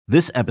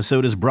This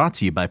episode is brought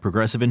to you by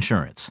Progressive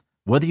Insurance.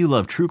 Whether you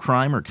love true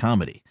crime or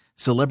comedy,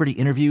 celebrity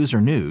interviews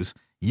or news,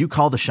 you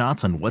call the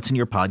shots on what's in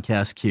your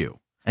podcast queue.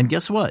 And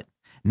guess what?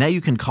 Now you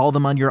can call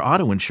them on your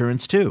auto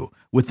insurance too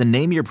with the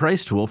Name Your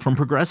Price tool from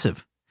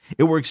Progressive.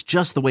 It works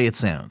just the way it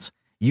sounds.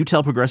 You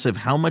tell Progressive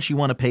how much you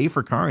want to pay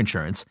for car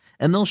insurance,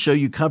 and they'll show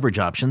you coverage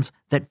options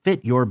that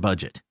fit your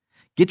budget.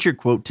 Get your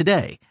quote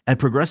today at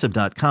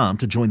Progressive.com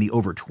to join the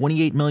over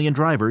 28 million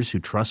drivers who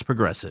trust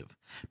Progressive.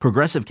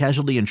 Progressive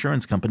Casualty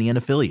Insurance Company and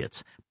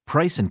Affiliates.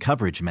 Price and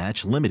coverage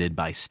match limited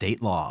by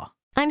state law.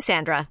 I'm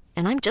Sandra,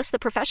 and I'm just the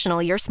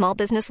professional your small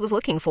business was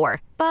looking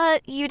for.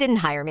 But you didn't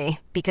hire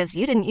me because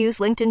you didn't use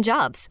LinkedIn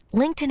Jobs.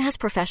 LinkedIn has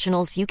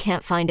professionals you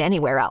can't find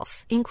anywhere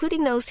else,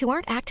 including those who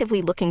aren't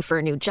actively looking for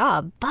a new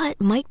job, but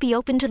might be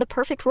open to the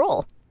perfect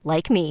role,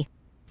 like me.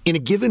 In a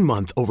given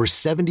month, over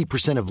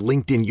 70% of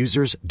LinkedIn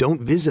users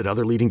don't visit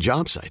other leading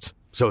job sites.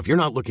 So if you're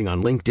not looking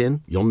on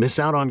LinkedIn, you'll miss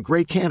out on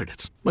great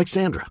candidates like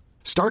Sandra.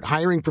 Start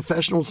hiring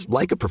professionals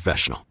like a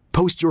professional.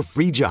 Post your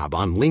free job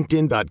on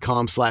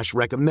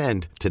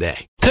linkedin.com/recommend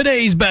today.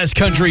 Today's Best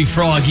Country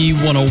Froggy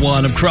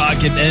 101 of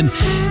Crockett. And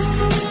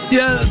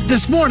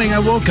this morning I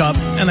woke up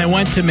and I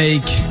went to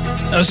make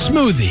a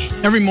smoothie.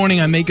 Every morning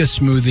I make a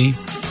smoothie.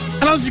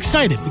 And I was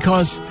excited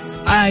because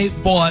I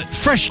bought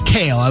fresh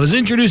kale. I was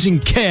introducing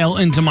kale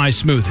into my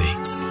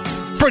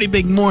smoothie. Pretty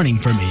big morning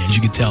for me, as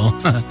you can tell.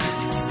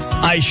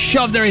 I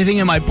shoved everything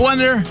in my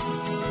blender.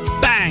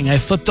 Bang! I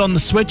flipped on the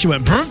switch. It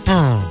went boom,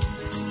 boom,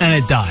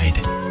 and it died.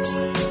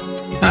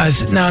 I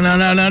said, no,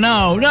 not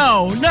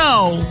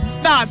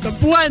the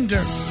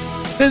blender.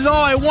 This is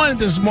all I wanted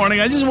this morning.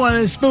 I just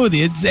wanted a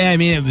smoothie.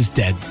 It was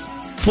dead.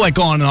 Flick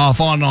on and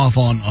off, on and off,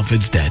 on and off.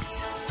 It's dead.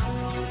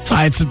 So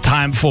I had some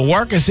time before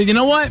work. I said, you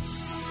know what?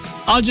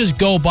 I'll just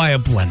go buy a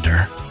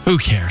blender. Who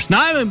cares?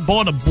 Now, I haven't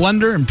bought a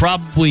blender in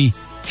probably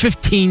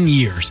 15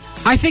 years.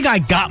 I think I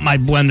got my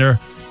blender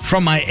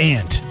from my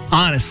aunt,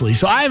 honestly.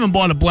 So I haven't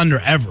bought a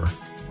blender ever.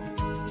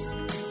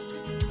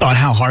 Thought,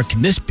 how hard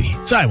can this be?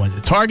 So I went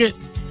to Target.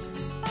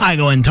 I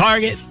go in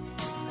Target.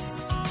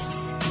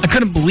 I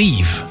couldn't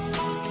believe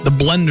the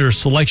blender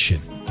selection.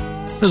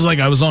 It was like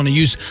I was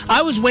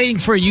waiting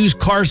for a used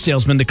car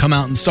salesman to come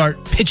out and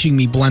start pitching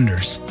me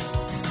blenders.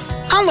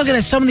 I'm looking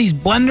at some of these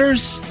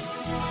blenders,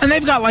 and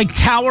they've got like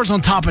towers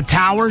on top of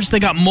towers. They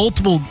got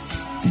multiple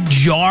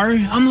jar.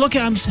 I'm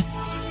saying,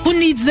 who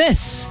needs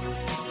this?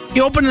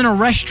 You open in a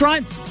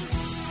restaurant?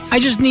 So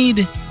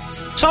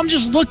I'm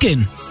just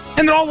looking.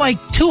 And they're all like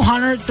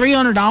 $200,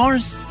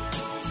 $300.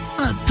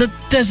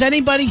 Does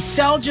anybody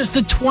sell just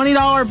a $20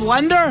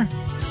 blender?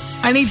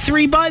 I need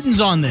 3 buttons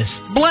on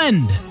this.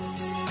 Blend.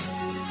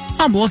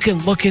 I'm looking.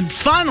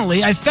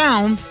 Finally, I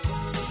found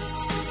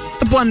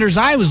the blenders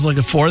I was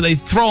looking for. They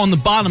throw on the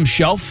bottom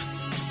shelf.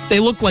 They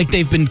look like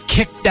they've been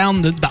kicked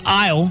down the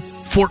aisle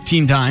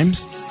 14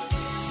 times.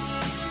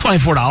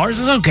 $24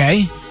 is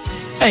okay.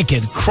 It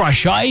can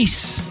crush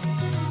ice.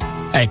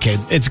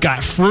 It's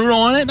got fruit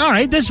on it. All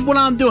right, this is what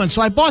I'm doing.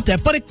 So I bought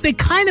that. But they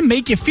kind of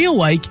make you feel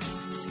like,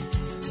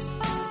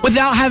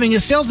 without having a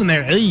salesman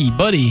there, hey,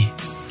 buddy,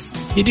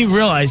 you do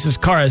realize this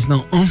car has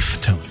no oomph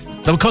to it.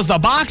 Because the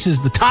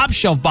top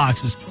shelf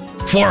boxes,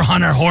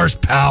 400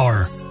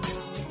 horsepower,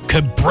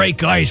 could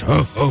break ice.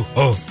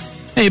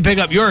 And you pick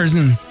up yours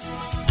and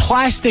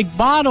plastic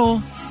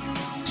bottle,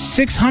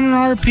 600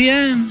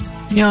 RPM.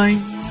 You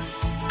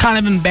know, kind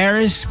of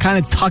embarrassed, kind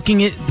of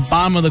tucking it at the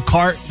bottom of the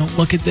cart. Don't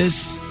look at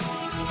this.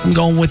 I'm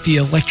going with the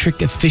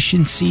electric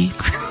efficiency.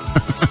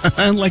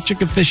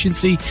 Electric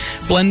efficiency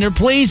blender.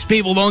 Please,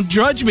 people, don't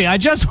judge me. I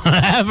just want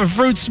to have a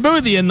fruit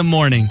smoothie in the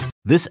morning.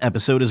 This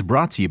episode is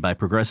brought to you by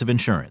Progressive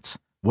Insurance.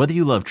 Whether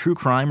you love true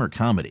crime or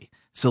comedy,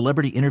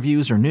 celebrity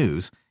interviews or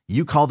news,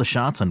 you call the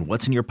shots on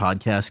what's in your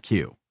podcast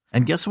queue.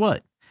 And guess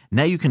what?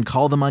 Now you can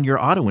call them on your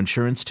auto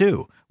insurance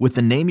too with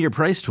the Name Your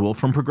Price tool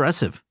from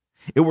Progressive.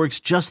 It works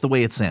just the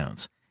way it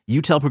sounds.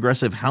 You tell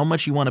Progressive how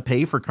much you want to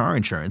pay for car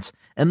insurance,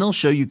 and they'll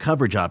show you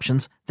coverage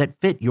options that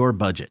fit your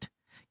budget.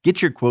 Get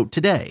your quote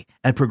today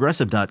at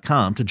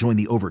Progressive.com to join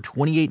the over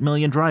 28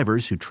 million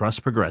drivers who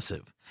trust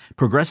Progressive.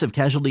 Progressive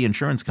Casualty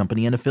Insurance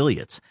Company and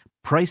Affiliates.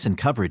 Price and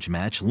coverage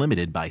match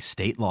limited by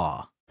state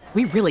law.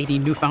 We really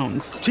need new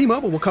phones.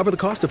 T-Mobile will cover the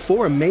cost of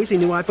 4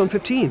 amazing new iPhone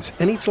 15s,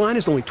 and each line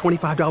is only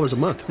 $25 a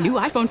month. New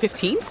iPhone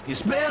 15s?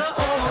 It's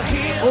better over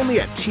here. Only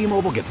at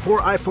T-Mobile, get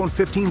 4 iPhone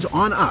 15s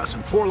on us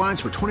and 4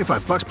 lines for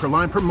 $25 per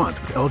line per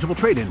month with eligible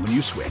trade-in when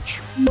you switch.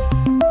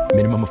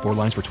 Minimum of 4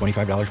 lines for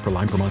 $25 per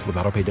line per month with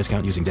autopay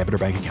discount using debit or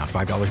bank account.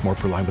 $5 more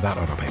per line without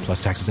autopay,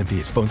 plus taxes and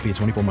fees. Phone fee at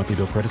 24 monthly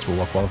bill credits for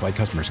well-qualified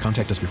customers.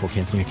 Contact us before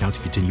canceling account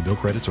to continue bill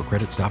credits or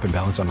credit stop and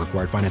balance on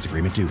required finance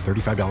agreement due.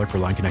 $35 per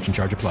line connection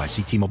charge applies.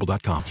 See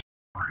T-Mobile.com.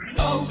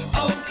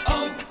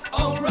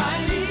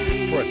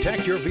 O'Reilly.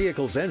 Protect your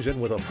vehicle's engine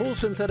with a full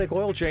synthetic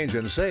oil change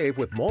and save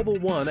with Mobil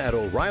 1 at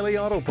O'Reilly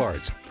Auto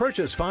Parts.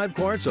 Purchase 5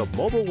 quarts of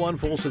Mobil 1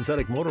 full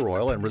synthetic motor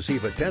oil and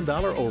receive a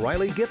 $10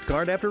 O'Reilly gift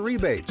card after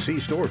rebate. See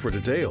store for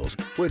details.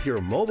 With your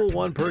Mobil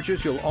 1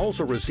 purchase, you'll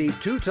also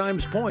receive 2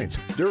 times points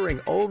during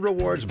Old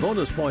Rewards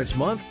Bonus Points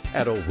Month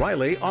at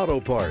O'Reilly Auto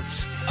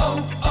Parts.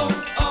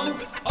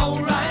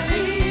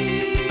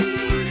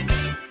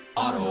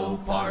 Auto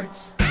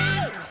Parts.